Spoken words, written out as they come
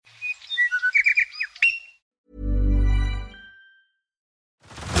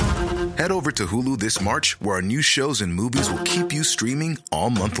Head over to Hulu this March, where our new shows and movies will keep you streaming all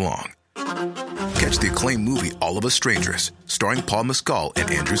month long. Catch the acclaimed movie All of Us Strangers, starring Paul Mescal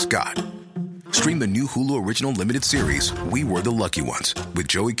and Andrew Scott. Stream the new Hulu original limited series We Were the Lucky Ones with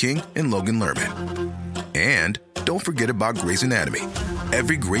Joey King and Logan Lerman. And don't forget about Grey's Anatomy.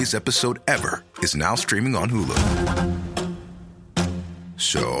 Every Grey's episode ever is now streaming on Hulu.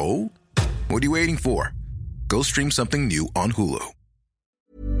 So, what are you waiting for? Go stream something new on Hulu.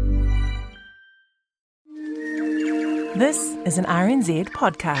 This is an RNZ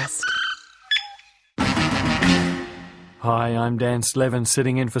podcast. Hi, I'm Dan Slevin,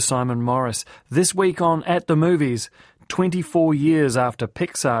 sitting in for Simon Morris. This week on At the Movies, 24 years after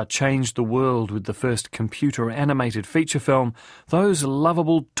Pixar changed the world with the first computer-animated feature film, those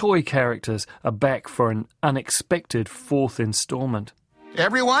lovable toy characters are back for an unexpected fourth installment.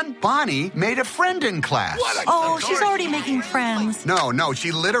 Everyone, Bonnie made a friend in class. She's already making friends. No,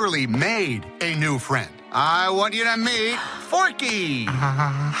 she literally made a new friend. I want you to meet Forky.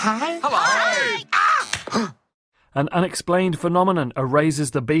 Hi. Hello. Hi. An unexplained phenomenon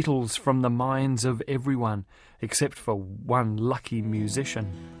erases the Beatles from the minds of everyone, except for one lucky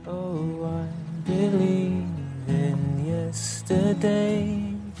musician. Oh, I believe in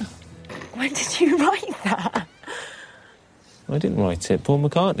yesterday. When did you write that? I didn't write it. Paul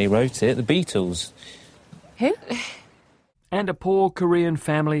McCartney wrote it. The Beatles. Who? And a poor Korean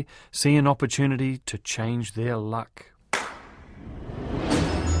family see an opportunity to change their luck.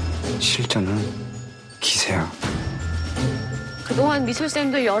 실전은 기세야. 그동안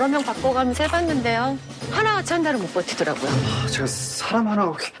미술쌤도 여러 명 바꿔가면서 해봤는데요. 하나같이 한 달은 못 버티더라고요. 제가 사람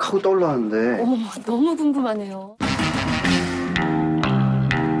하나가 휙 하고 떠올랐는데. 어머, 너무 궁금하네요.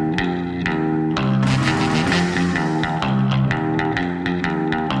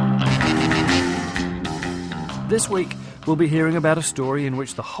 This week, we'll be hearing about a story in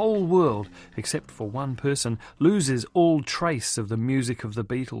which the whole world, except for one person, loses all trace of the music of the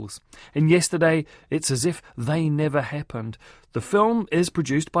Beatles. In Yesterday, it's as if they never happened. The film is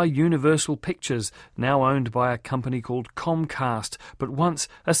produced by Universal Pictures, now owned by a company called Comcast, but once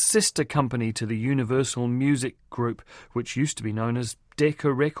a sister company to the Universal Music Group, which used to be known as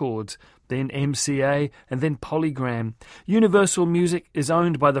Decca Records, then MCA, and then Polygram. Universal Music is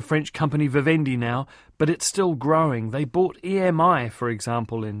owned by the French company Vivendi now, but it's still growing. They bought EMI, for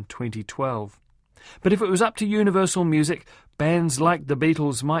example, in 2012. But if it was up to Universal Music, bands like the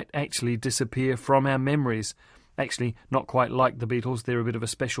Beatles might actually disappear from our memories. Actually, not quite like the Beatles, they're a bit of a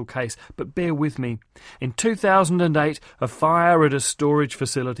special case, but bear with me. In 2008, a fire at a storage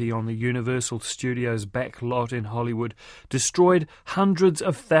facility on the Universal Studios back lot in Hollywood destroyed hundreds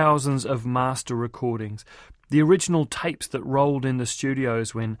of thousands of master recordings. The original tapes that rolled in the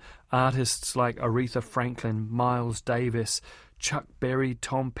studios when artists like Aretha Franklin, Miles Davis, Chuck Berry,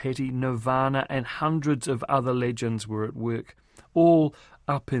 Tom Petty, Nirvana and hundreds of other legends were at work, all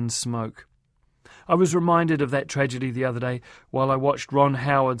up in smoke. I was reminded of that tragedy the other day while I watched Ron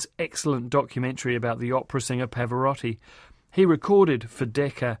Howard's excellent documentary about the opera singer Pavarotti. He recorded for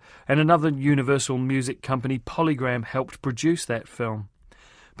Decca, and another Universal Music company, Polygram, helped produce that film.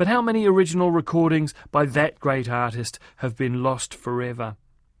 But how many original recordings by that great artist have been lost forever?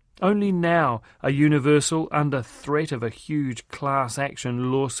 Only now are Universal under threat of a huge class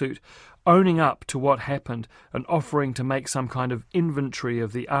action lawsuit, owning up to what happened and offering to make some kind of inventory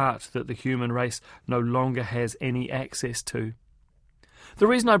of the art that the human race no longer has any access to. The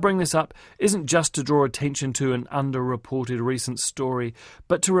reason I bring this up isn't just to draw attention to an underreported recent story,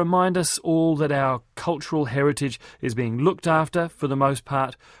 but to remind us all that our cultural heritage is being looked after, for the most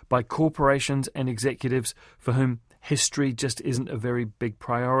part, by corporations and executives for whom history just isn't a very big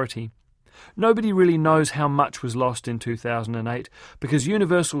priority. Nobody really knows how much was lost in 2008 because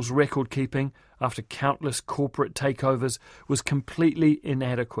Universal's record keeping, after countless corporate takeovers, was completely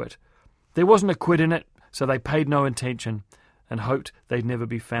inadequate. There wasn't a quid in it, so they paid no attention and hoped they'd never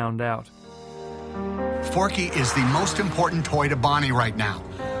be found out. Forky is the most important toy to Bonnie right now.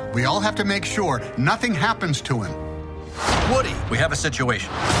 We all have to make sure nothing happens to him. Woody, we have a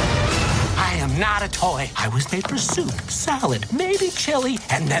situation. I am not a toy. I was made for soup, salad, maybe chili,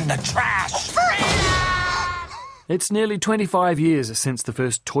 and then the trash. It's nearly 25 years since the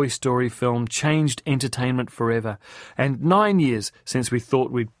first Toy Story film changed entertainment forever, and 9 years since we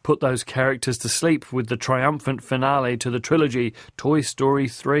thought we'd put those characters to sleep with the triumphant finale to the trilogy, Toy Story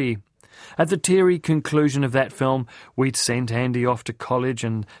 3. At the teary conclusion of that film, we'd sent Andy off to college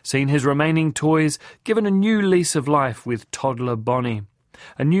and seen his remaining toys given a new lease of life with toddler Bonnie.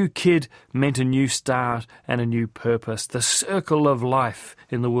 A new kid meant a new start and a new purpose, the circle of life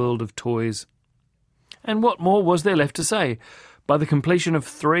in the world of toys. And what more was there left to say? By the completion of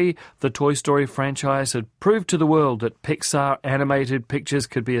 3, the Toy Story franchise had proved to the world that Pixar animated pictures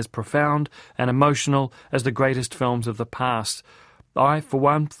could be as profound and emotional as the greatest films of the past. I, for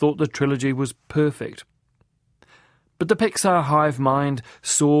one, thought the trilogy was perfect. But the Pixar hive mind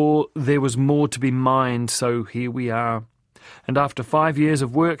saw there was more to be mined, so here we are. And after 5 years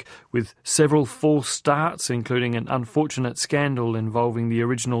of work, with several false starts, including an unfortunate scandal involving the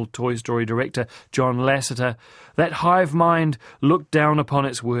original Toy Story director John Lasseter, that hive mind looked down upon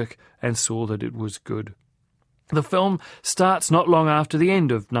its work and saw that it was good. The film starts not long after the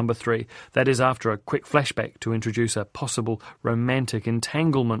end of number 3, that is after a quick flashback to introduce a possible romantic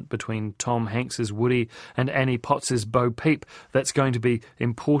entanglement between Tom Hanks's Woody and Annie Potts's Bo Peep that's going to be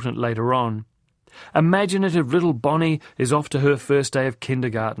important later on. Imaginative little Bonnie is off to her first day of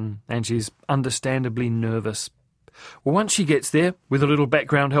kindergarten, and she's understandably nervous. Well, once she gets there, with a little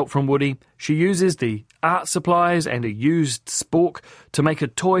background help from Woody, she uses the art supplies and a used spork to make a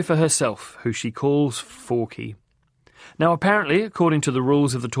toy for herself, who she calls Forky. Now, apparently, according to the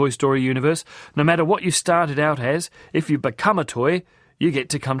rules of the Toy Story universe, no matter what you started out as, if you become a toy, you get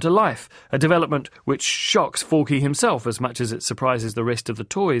to come to life, a development which shocks Forky himself as much as it surprises the rest of the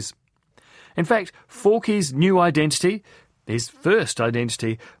toys. In fact, Forky's new identity, his first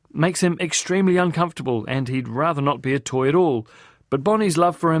identity, makes him extremely uncomfortable, and he'd rather not be a toy at all. But Bonnie's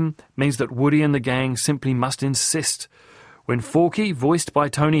love for him means that Woody and the gang simply must insist. When Forky, voiced by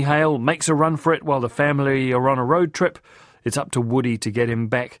Tony Hale, makes a run for it while the family are on a road trip, it's up to Woody to get him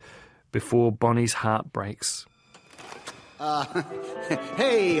back before Bonnie's heart breaks.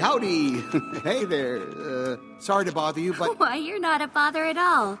 Hey, howdy. Hey there. Sorry to bother you, but... Why, you're not a bother at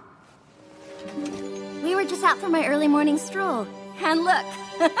all. We were just out for my early morning stroll. And look,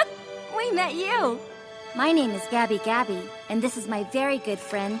 we met you. My name is Gabby, and this is my very good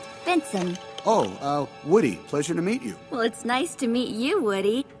friend, Benson. Oh, Woody, pleasure to meet you. Well, it's nice to meet you,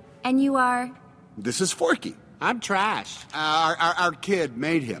 Woody. And you are? This is Forky. I'm Trash. Our kid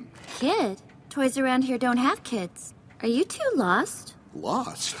made him. Kid? Toys around here don't have kids. Are you two lost?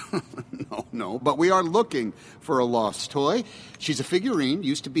 Lost? No, but we are looking for a lost toy. She's a figurine,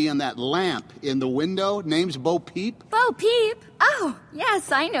 used to be on that lamp in the window. Name's Bo Peep. Bo Peep? Oh,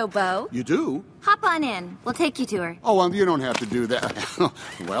 yes, I know Bo. You do? Hop on in. We'll take you to her. Oh, you don't have to do that.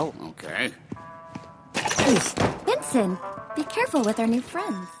 Well, okay. Benson, be careful with our new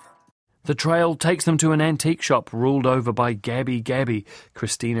friends. The trail takes them to an antique shop ruled over by Gabby,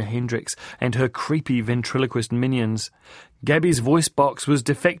 Christina Hendricks, and her creepy ventriloquist minions. Gabby's voice box was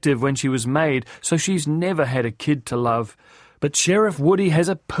defective when she was made, so she's never had a kid to love. But Sheriff Woody has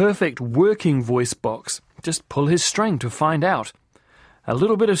a perfect working voice box. Just pull his string to find out. A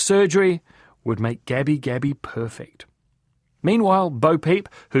little bit of surgery would make Gabby perfect. Meanwhile, Bo Peep,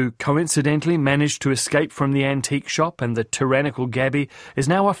 who coincidentally managed to escape from the antique shop and the tyrannical Gabby, is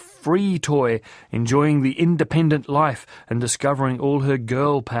now a free toy, enjoying the independent life and discovering all her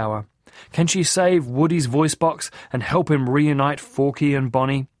girl power. Can she save Woody's voice box and help him reunite Forky and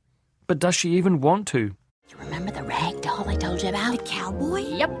Bonnie? But does she even want to? You remember the rag doll I told you about? The cowboy?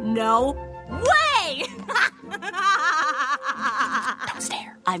 Yep. No way! Don't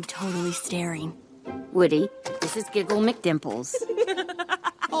stare. I'm totally staring. Woody, this is Giggle McDimples.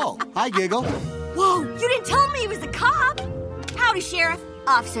 Oh, hi, Giggle. Whoa, you didn't tell me he was a cop. Howdy, Sheriff.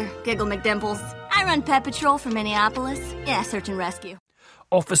 Officer Giggle McDimples. I run Pet Patrol for Minneapolis. Yeah, search and rescue.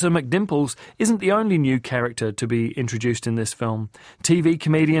 Officer McDimples isn't the only new character to be introduced in this film. TV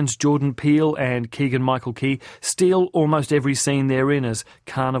comedians Jordan Peele and Keegan-Michael Key steal almost every scene they're in as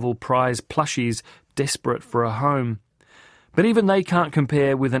carnival prize plushies desperate for a home. But even they can't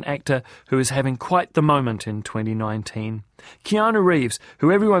compare with an actor who is having quite the moment in 2019. Keanu Reeves,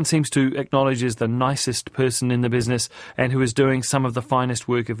 who everyone seems to acknowledge is the nicest person in the business and who is doing some of the finest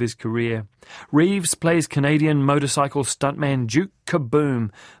work of his career. Reeves plays Canadian motorcycle stuntman Duke Kaboom,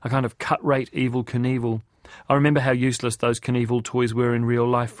 a kind of cut-rate Evel Knievel. I remember how useless those Knievel toys were in real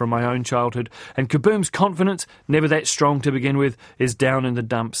life from my own childhood, and Kaboom's confidence, never that strong to begin with, is down in the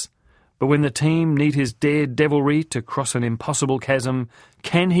dumps. But when the team need his daredevilry to cross an impossible chasm,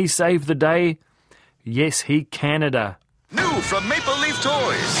 can he save the day? Yes, he Canada. New from Maple Leaf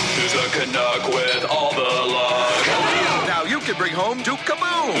Toys. Who's a Canuck with all the luck? Now you can bring home Duke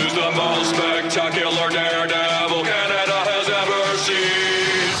Kaboom. Who's the most spectacular daredevil Canada has ever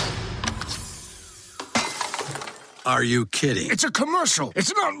seen? Are you kidding? It's a commercial.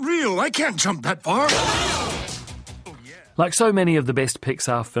 It's not real. I can't jump that far. Like so many of the best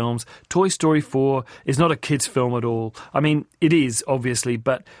Pixar films, Toy Story 4 is not a kids' film at all. I mean, it is, obviously,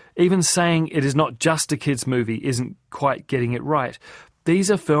 but even saying it is not just a kids' movie isn't quite getting it right. These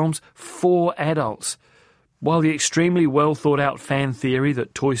are films for adults. While the extremely well-thought-out fan theory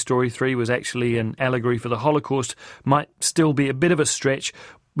that Toy Story 3 was actually an allegory for the Holocaust might still be a bit of a stretch,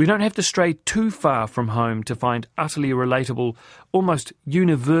 we don't have to stray too far from home to find utterly relatable, almost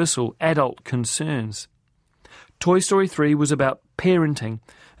universal adult concerns. Toy Story 3 was about parenting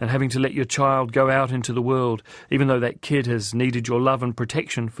and having to let your child go out into the world, even though that kid has needed your love and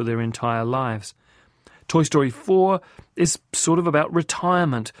protection for their entire lives. Toy Story 4 is sort of about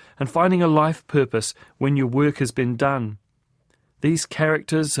retirement and finding a life purpose when your work has been done. These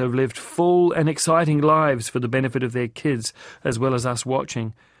characters have lived full and exciting lives for the benefit of their kids as well as us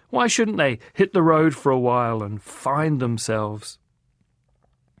watching. Why shouldn't they hit the road for a while and find themselves?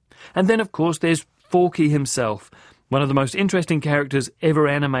 And then, of course, there's Forky himself, one of the most interesting characters ever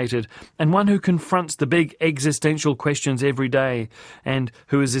animated, and one who confronts the big existential questions every day, and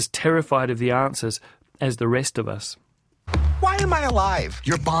who is as terrified of the answers as the rest of us. Why am I alive?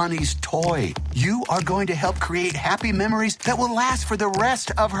 You're Bonnie's toy. You are going to help create happy memories that will last for the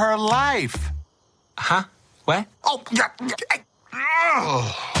rest of her life. Huh? What? Oh, yeah.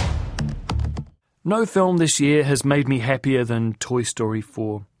 No film this year has made me happier than Toy Story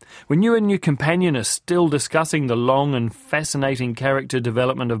 4. When you and your companion are still discussing the long and fascinating character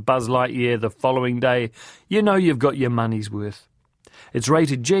development of Buzz Lightyear the following day, you know you've got your money's worth. It's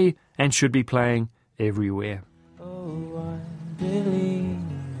rated G and should be playing everywhere. Oh, I believe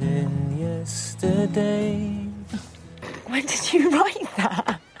in yesterday. When did you write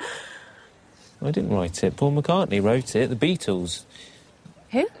that? I didn't write it. Paul McCartney wrote it. The Beatles.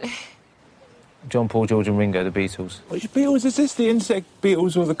 Who? John, Paul, George and Ringo, the Beatles. Which Beatles is this? The insect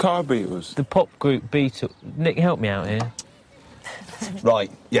Beatles or the car Beatles? The pop group Beatles. Nick, help me out here. Right,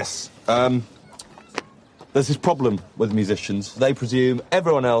 yes. There's this problem with musicians. They presume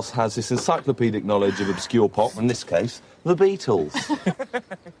everyone else has this encyclopedic knowledge of obscure pop, in this case, the Beatles.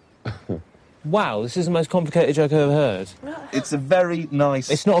 Wow, this is the most complicated joke I've ever heard. It's a very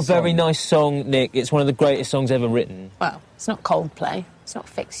nice It's not a song. very nice song, Nick. It's one of the greatest songs ever written. Well, it's not Coldplay. It's not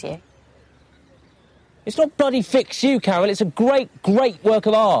Fix You. It's not bloody Fix You, Carol. It's a great, great work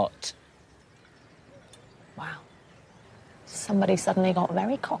of art. Wow. Somebody suddenly got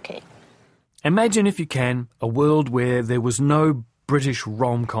very cocky. Imagine, if you can, a world where there was no British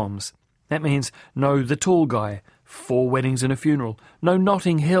rom-coms. That means no The Tall Guy, 4 Weddings and a Funeral, no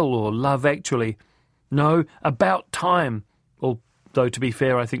Notting Hill or Love Actually, no About Time, although to be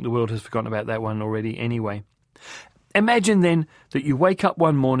fair I think the world has forgotten about that one already anyway. Imagine then that you wake up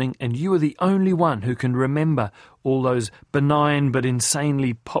one morning and you are the only one who can remember all those benign but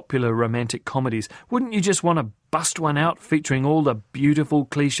insanely popular romantic comedies. Wouldn't you just want to bust one out featuring all the beautiful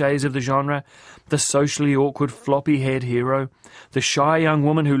clichés of the genre? The socially awkward floppy-haired hero, the shy young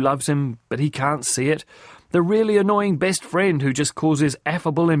woman who loves him but he can't see it, the really annoying best friend who just causes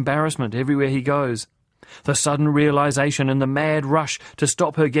affable embarrassment everywhere he goes, the sudden realisation and the mad rush to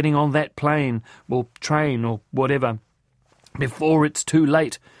stop her getting on that plane, or train, or whatever, before it's too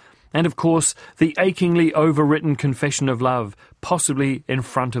late, and of course the achingly overwritten confession of love, possibly in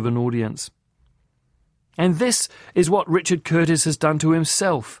front of an audience. And this is what Richard Curtis has done to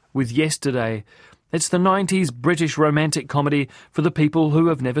himself with Yesterday. It's the 90s British romantic comedy for the people who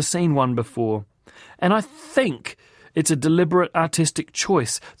have never seen one before. And I think it's a deliberate artistic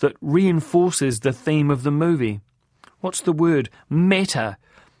choice that reinforces the theme of the movie. What's the word? Meta.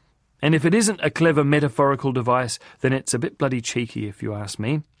 And if it isn't a clever metaphorical device, then it's a bit bloody cheeky, if you ask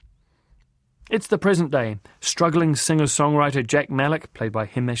me. It's the present day. Struggling singer-songwriter Jack Malek, played by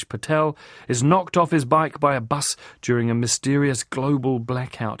Himesh Patel, is knocked off his bike by a bus during a mysterious global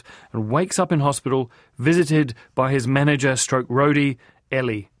blackout and wakes up in hospital, visited by his manager-stroke-roadie,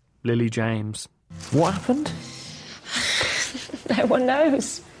 Ellie, Lily James. What happened? No one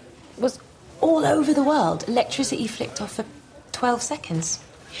knows. It was all over the world. Electricity flicked off for 12 seconds.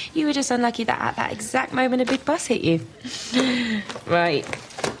 You were just unlucky that at that exact moment a big bus hit you. Right.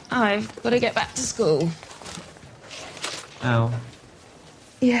 I've got to get back to school. Al.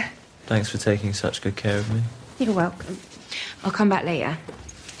 Yeah. Thanks for taking such good care of me. You're welcome. I'll come back later.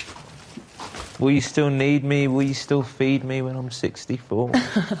 Will you still need me? Will you still feed me when I'm 64?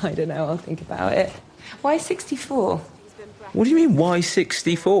 I don't know. I'll think about it. Why 64? What do you mean, why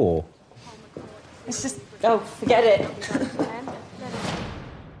 64? It's just... Oh, forget it.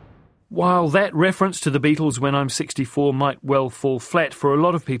 While that reference to the Beatles when I'm 64 might well fall flat for a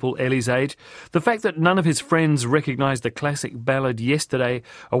lot of people Ellie's age, the fact that none of his friends recognise the classic ballad Yesterday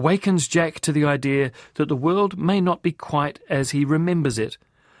awakens Jack to the idea that the world may not be quite as he remembers it.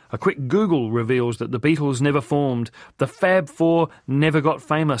 A quick Google reveals that the Beatles never formed, the Fab Four never got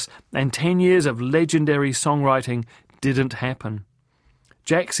famous, and 10 years of legendary songwriting didn't happen.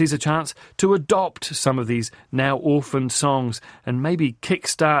 Jack sees a chance to adopt some of these now orphaned songs and maybe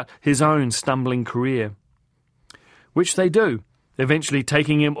kickstart his own stumbling career. Which they do, eventually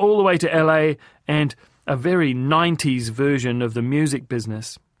taking him all the way to LA and a very 90s version of the music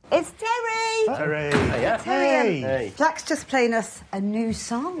business. It's Terry! Terry! Terry, Jack's just playing us a new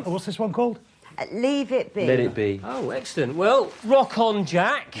song. What's this one called? Leave It Be. Let It Be. Oh, excellent. Well, rock on,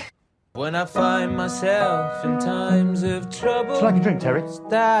 Jack. When I find myself in times of trouble... Shall I have a drink, Terry?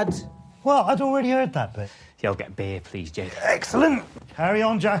 Dad. Well, I'd already heard that bit. Yeah, I'll get beer, please, Jake. Excellent. Carry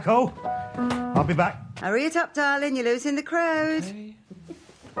on, Jacko. I'll be back. Hurry it up, darling. You're losing the crowd.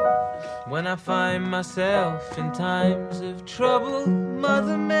 When I find myself in times of trouble,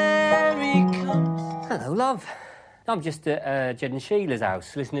 Mother Mary comes. Hello, love. I'm just at Jed and Sheila's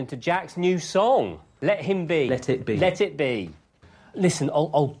house listening to Jack's new song. Let Him Be. Let It Be. Let It Be. Listen,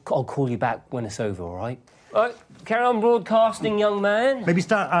 I'll call you back when it's over, all right? All right, carry on broadcasting, young man. Maybe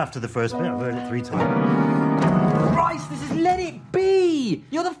start after the first bit. I've heard it 3 times. Christ, this is Let It Be!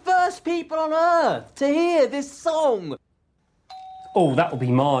 You're the first people on earth to hear this song. Oh, that'll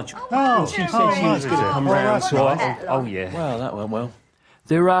be Marge. Oh, she said she was going to come round. That's right. Oh, yeah. Well, that went well.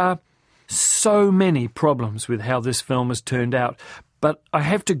 There are so many problems with how this film has turned out, but I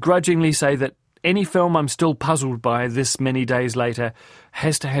have to grudgingly say that any film I'm still puzzled by this many days later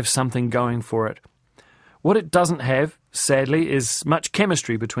has to have something going for it. What it doesn't have, sadly, is much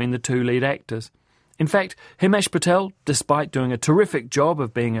chemistry between the two lead actors. In fact, Himesh Patel, despite doing a terrific job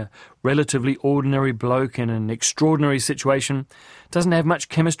of being a relatively ordinary bloke in an extraordinary situation, doesn't have much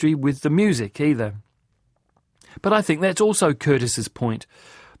chemistry with the music either. But I think that's also Curtis's point,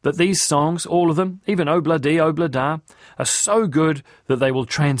 that these songs, all of them, even Obla Di Obla Da, are so good that they will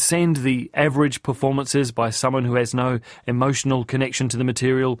transcend the average performances by someone who has no emotional connection to the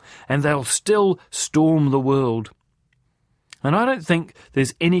material, and they'll still storm the world. And I don't think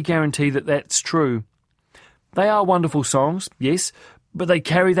there's any guarantee that that's true. They are wonderful songs, yes, but they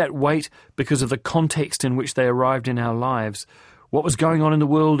carry that weight because of the context in which they arrived in our lives, what was going on in the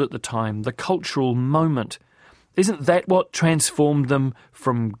world at the time, the cultural moment. Isn't that what transformed them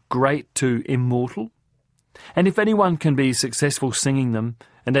from great to immortal? And if anyone can be successful singing them,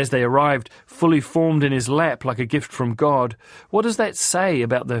 and as they arrived fully formed in his lap like a gift from God, what does that say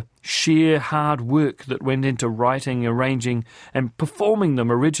about the sheer hard work that went into writing, arranging, and performing them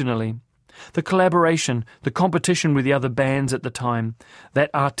originally? The collaboration, the competition with the other bands at the time,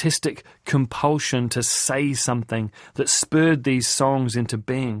 that artistic compulsion to say something that spurred these songs into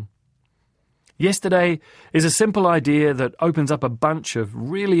being. Yesterday is a simple idea that opens up a bunch of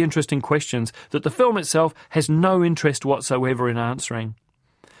really interesting questions that the film itself has no interest whatsoever in answering.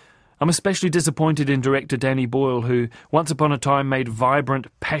 I'm especially disappointed in director Danny Boyle, who once upon a time made vibrant,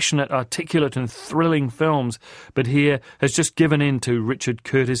 passionate, articulate and thrilling films, but here has just given in to Richard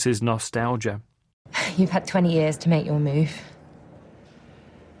Curtis's nostalgia. You've had 20 years to make your move.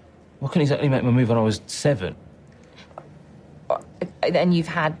 I couldn't exactly make my move when I was 7. And you've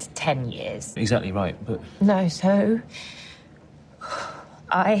had 10 years. Exactly right, but... No, so...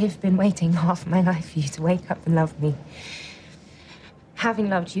 I've been waiting half my life for you to wake up and love me. Having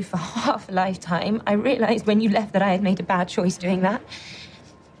loved you for half a lifetime, I realised when you left that I had made a bad choice doing that.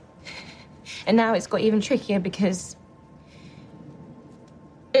 And now it's got even trickier because...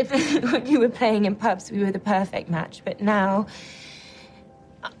 when you were playing in pubs, we were the perfect match, but now...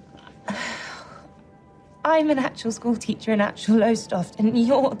 I'm an actual school teacher in actual Lowestoft, and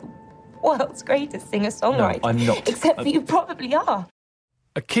you're the world's greatest singer-songwriter. No, I'm not. Except that you probably are.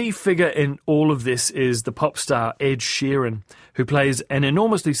 A key figure in all of this is the pop star Ed Sheeran, who plays an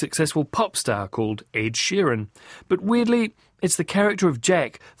enormously successful pop star called Ed Sheeran. But weirdly, it's the character of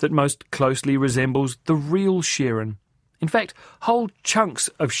Jack that most closely resembles the real Sheeran. In fact, whole chunks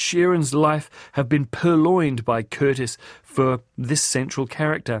of Sheeran's life have been purloined by Curtis for this central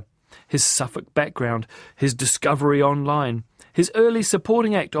character. His Suffolk background, his discovery online, his early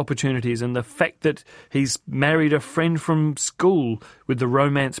supporting act opportunities, and the fact that he's married a friend from school, with the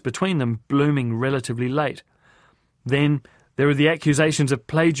romance between them blooming relatively late. Then there are the accusations of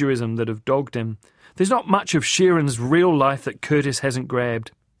plagiarism that have dogged him. There's not much of Sheeran's real life that Curtis hasn't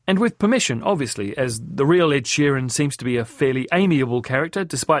grabbed. And with permission, obviously, as the real Ed Sheeran seems to be a fairly amiable character,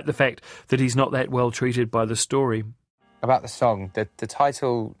 despite the fact that he's not that well treated by the story. About the song, the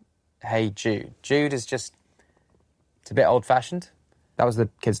title... Hey Jude. Jude is just... It's a bit old-fashioned. That was the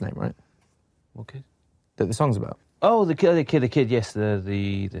kid's name, right? What kid? That the song's about. Oh, the kid, yes,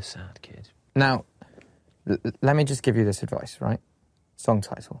 the sad kid. Now, let me just give you this advice, right? Song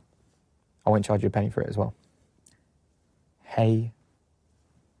title. I won't charge you a penny for it as well. Hey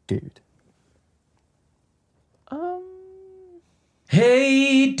Dude.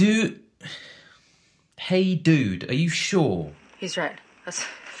 Hey, dude. Hey, dude, are you sure? He's right. That's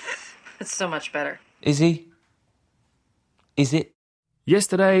so much better. Is he? Is it?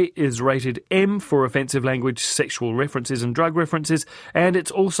 Yesterday is rated M for offensive language, sexual references and drug references, and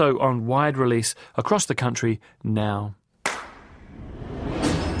it's also on wide release across the country now.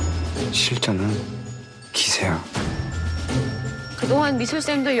 실전은 기세야. 그동안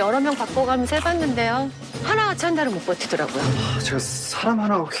미술쌤도 여러 명 바꿔가면서 해봤는데요. 하나같이 한 달은 못 버티더라고요. 제가 사람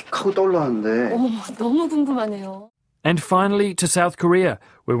하나 휙 하고 떠올랐는데. 어머, 너무 궁금하네요. And finally to South Korea,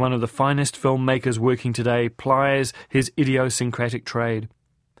 where one of the finest filmmakers working today plies his idiosyncratic trade.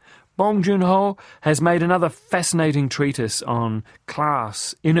 Bong Joon-ho has made another fascinating treatise on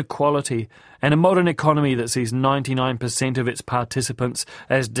class, inequality, and a modern economy that sees 99% of its participants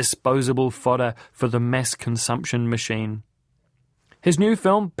as disposable fodder for the mass consumption machine. His new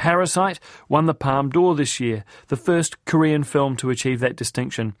film, Parasite, won the Palme d'Or this year, the first Korean film to achieve that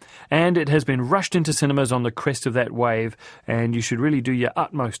distinction, and it has been rushed into cinemas on the crest of that wave, and you should really do your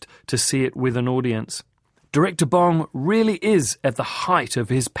utmost to see it with an audience. Director Bong really is at the height of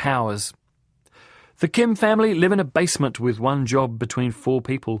his powers. The Kim family live in a basement with one job between 4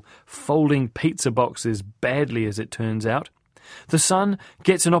 people, folding pizza boxes badly as it turns out. The son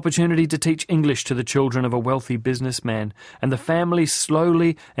gets an opportunity to teach English to the children of a wealthy businessman, and the family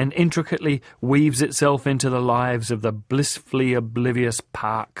slowly and intricately weaves itself into the lives of the blissfully oblivious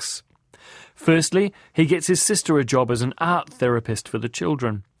Parks. Firstly, he gets his sister a job as an art therapist for the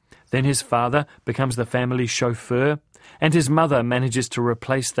children. Then his father becomes the family's chauffeur, and his mother manages to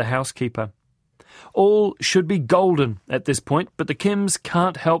replace the housekeeper. All should be golden at this point, but the Kims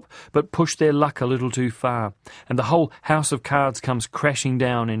can't help but push their luck a little too far, and the whole house of cards comes crashing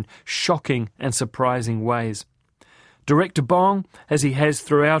down in shocking and surprising ways. Director Bong, as he has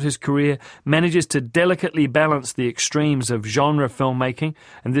throughout his career, manages to delicately balance the extremes of genre filmmaking,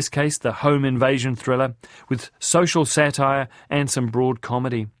 in this case the home invasion thriller, with social satire and some broad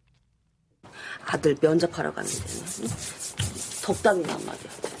comedy. 아들 면접하러 가는 데는 덕담이란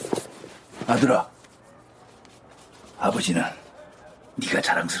말이야. 아들아, 아버지는 네가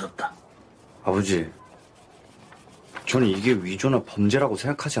자랑스럽다. 아버지, 저는 이게 위조나 범죄라고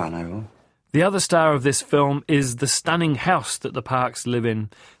생각하지 않아요. The other star of this film is the stunning house that the Parks live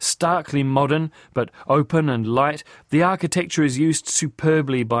in. Starkly modern, but open and light, the architecture is used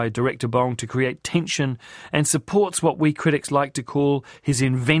superbly by director Bong to create tension and supports what we critics like to call his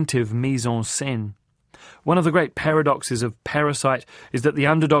inventive mise-en-scène. One of the great paradoxes of Parasite is that the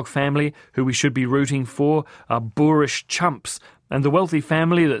underdog family, who we should be rooting for, are boorish chumps, and the wealthy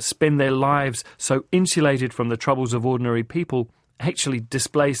family that spend their lives so insulated from the troubles of ordinary people actually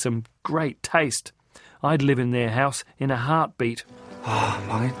display some great taste. I'd live in their house in a heartbeat. 아,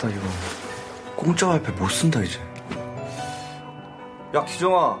 망했다 이거. 공짜 와이파이 못 쓴다 이제. 야,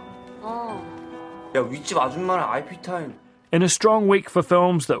 기정아. 야, 윗집 아줌마랑 IP 타임. In a strong week for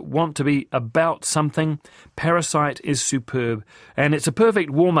films that want to be about something, Parasite is superb, and it's a perfect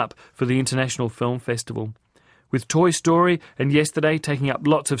warm-up for the International Film Festival. With Toy Story and Yesterday taking up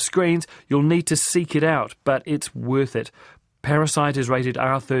lots of screens, you'll need to seek it out, but it's worth it. Parasite is rated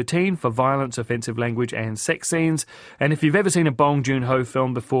R13 for violence, offensive language and sex scenes, and if you've ever seen a Bong Joon-ho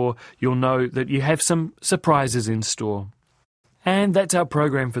film before, you'll know that you have some surprises in store. And that's our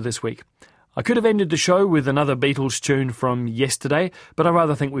program for this week. I could have ended the show with another Beatles tune from Yesterday, but I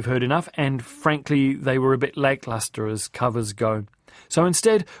rather think we've heard enough, and frankly they were a bit lacklustre as covers go. So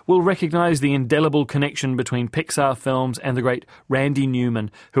instead, we'll recognise the indelible connection between Pixar films and the great Randy Newman,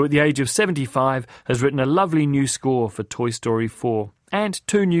 who at the age of 75 has written a lovely new score for Toy Story 4, and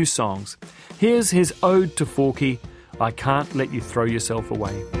 2 new songs. Here's his ode to Forky, I Can't Let You Throw Yourself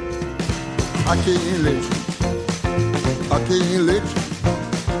Away. I can't let you, I can't let you,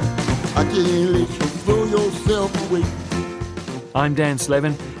 I can't let you throw yourself away. I'm Dan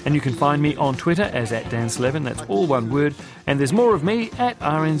Slevin, and you can find me on Twitter as @DanSlevin, that's all one word, and there's more of me at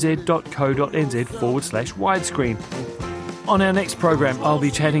rnz.co.nz/widescreen. On our next programme, I'll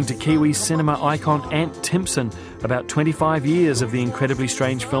be chatting to Kiwi cinema icon Ant Timpson about 25 years of the incredibly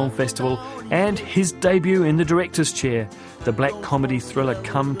strange film festival and his debut in the director's chair, the black comedy thriller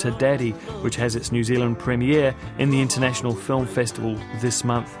Come to Daddy, which has its New Zealand premiere in the International Film Festival this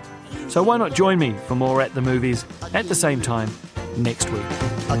month. So why not join me for more At the Movies at the same time next week.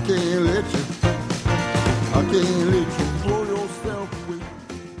 I can't let you, I can't let you throw yourself away.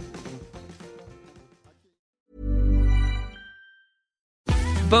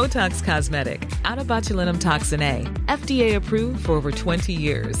 Botox Cosmetic, out of botulinum toxin A, FDA approved for over 20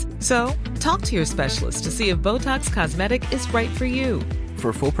 years. So, talk to your specialist to see if Botox Cosmetic is right for you.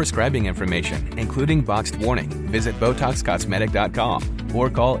 For full prescribing information, including boxed warning, visit BotoxCosmetic.com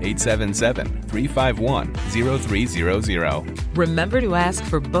or call 877-351-0300. Remember to ask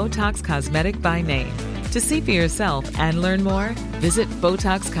for Botox Cosmetic by name. To see for yourself and learn more, visit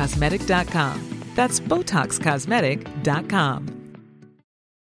BotoxCosmetic.com. That's BotoxCosmetic.com.